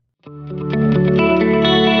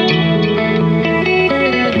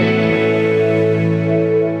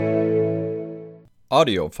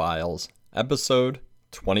Audio Files, Episode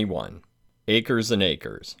 21. Acres and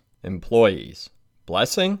Acres. Employees.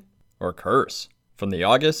 Blessing or curse? From the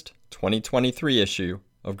August 2023 issue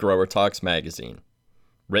of Grower Talks magazine.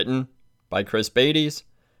 Written by Chris Beytes.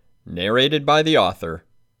 Narrated by the author,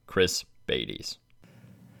 Chris Beytes.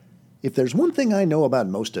 If there's one thing I know about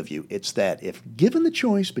most of you, it's that if given the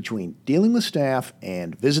choice between dealing with staff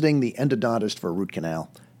and visiting the endodontist for a root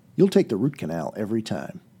canal, you'll take the root canal every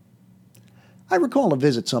time. I recall a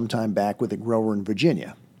visit some time back with a grower in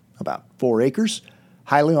Virginia, about 4 acres,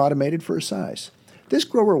 highly automated for his size. This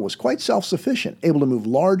grower was quite self-sufficient, able to move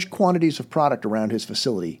large quantities of product around his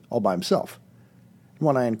facility all by himself.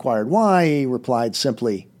 When I inquired why, he replied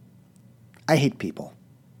simply, "I hate people."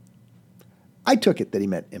 I took it that he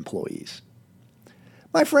meant employees.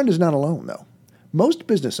 My friend is not alone, though. Most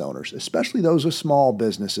business owners, especially those with small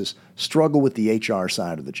businesses, struggle with the HR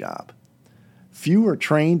side of the job. Few are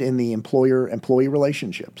trained in the employer-employee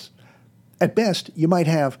relationships. At best, you might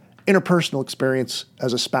have interpersonal experience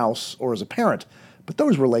as a spouse or as a parent, but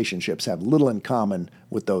those relationships have little in common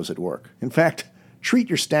with those at work. In fact, treat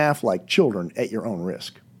your staff like children at your own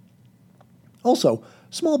risk. Also,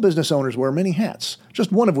 small business owners wear many hats,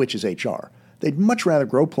 just one of which is HR. They'd much rather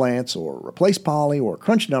grow plants or replace poly or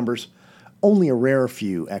crunch numbers. Only a rare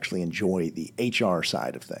few actually enjoy the HR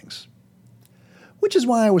side of things. Which is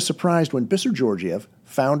why I was surprised when Bisser Georgiev,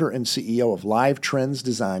 founder and CEO of Live Trends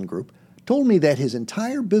Design Group, told me that his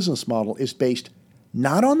entire business model is based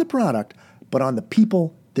not on the product, but on the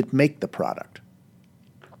people that make the product.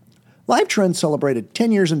 Live Trends celebrated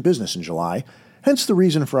 10 years in business in July, hence the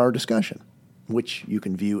reason for our discussion, which you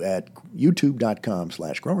can view at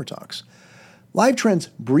youtube.com/growertalks. Live Trends'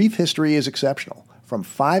 brief history is exceptional. From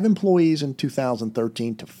 5 employees in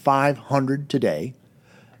 2013 to 500 today,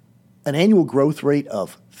 an annual growth rate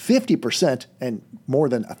of 50% and more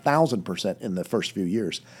than 1,000% in the first few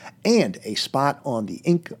years, and a spot on the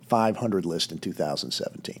Inc. 500 list in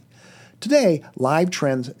 2017. Today, Live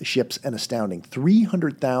Trends ships an astounding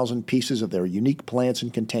 300,000 pieces of their unique plants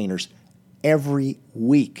and containers every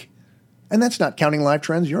week. And that's not counting Live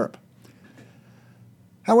Trends Europe.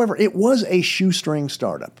 However, it was a shoestring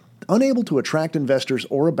startup. Unable to attract investors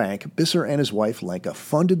or a bank, Bisser and his wife, Lenka,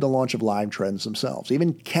 funded the launch of Live Trends themselves,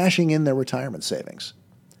 even cashing in their retirement savings.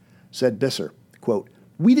 Said Bisser, quote,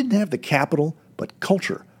 "We didn't have the capital, but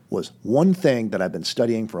culture was one thing that I've been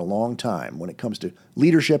studying for a long time when it comes to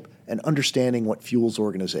leadership and understanding what fuels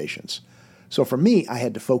organizations. So for me, I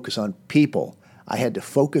had to focus on people. I had to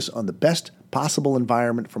focus on the best possible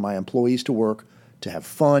environment for my employees to work, to have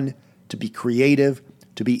fun, to be creative,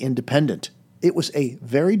 to be independent. It was a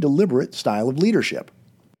very deliberate style of leadership."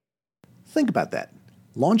 Think about that.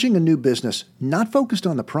 Launching a new business not focused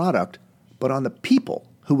on the product, but on the people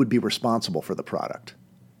who would be responsible for the product.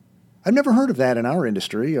 I've never heard of that in our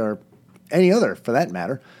industry, or any other for that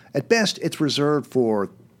matter. At best, it's reserved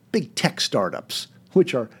for big tech startups,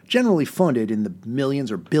 which are generally funded in the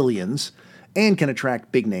millions or billions and can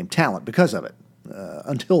attract big-name talent because of it,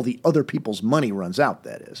 until the other people's money runs out,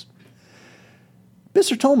 that is.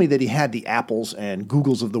 Bisser told me that he had the Apples and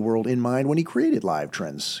Googles of the world in mind when he created Live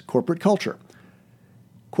Trends' corporate culture.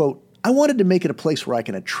 Quote, "I wanted to make it a place where I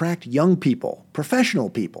can attract young people, professional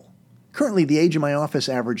people. Currently, the age of my office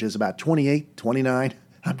average is about 28, 29.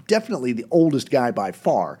 I'm definitely the oldest guy by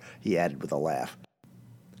far," he added with a laugh.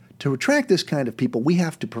 To attract this kind of people, we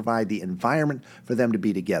have to provide the environment for them to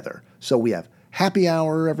be together. So we have happy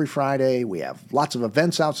hour every Friday. We have lots of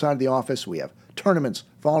events outside the office. We have tournaments,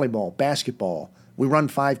 volleyball, basketball. We run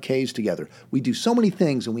 5Ks together. We do so many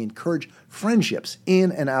things, and we encourage friendships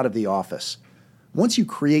in and out of the office. Once you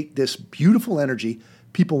create this beautiful energy,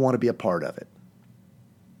 people want to be a part of it.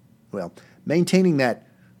 Well, maintaining that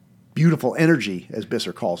beautiful energy, as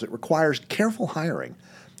Bisser calls it, requires careful hiring.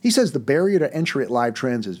 He says the barrier to entry at Live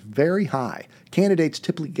Trends is very high. Candidates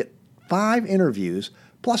typically get 5 interviews,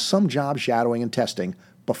 plus some job shadowing and testing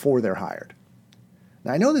before they're hired.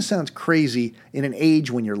 Now, I know this sounds crazy in an age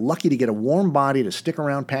when you're lucky to get a warm body to stick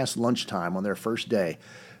around past lunchtime on their first day,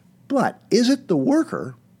 but is it the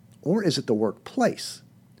worker or is it the workplace?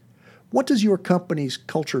 What does your company's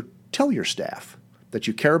culture tell your staff? That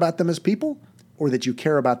you care about them as people or that you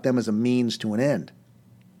care about them as a means to an end?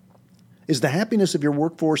 Is the happiness of your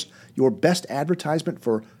workforce your best advertisement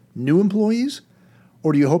for new employees?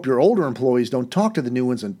 Or do you hope your older employees don't talk to the new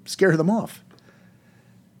ones and scare them off?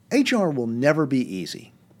 HR will never be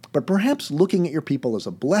easy, but perhaps looking at your people as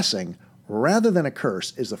a blessing rather than a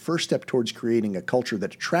curse is the first step towards creating a culture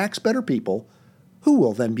that attracts better people who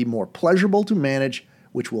will then be more pleasurable to manage,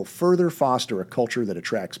 which will further foster a culture that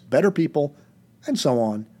attracts better people, and so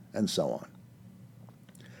on and so on.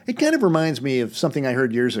 It kind of reminds me of something I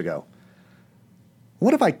heard years ago.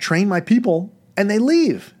 What if I train my people and they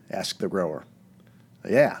leave? Asked the grower.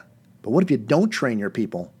 Yeah, but what if you don't train your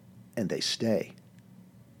people and they stay?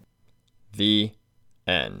 The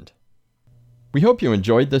end. We hope you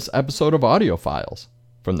enjoyed this episode of Audio Files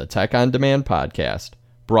from the Tech on Demand podcast,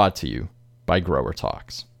 brought to you by Grower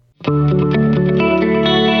Talks.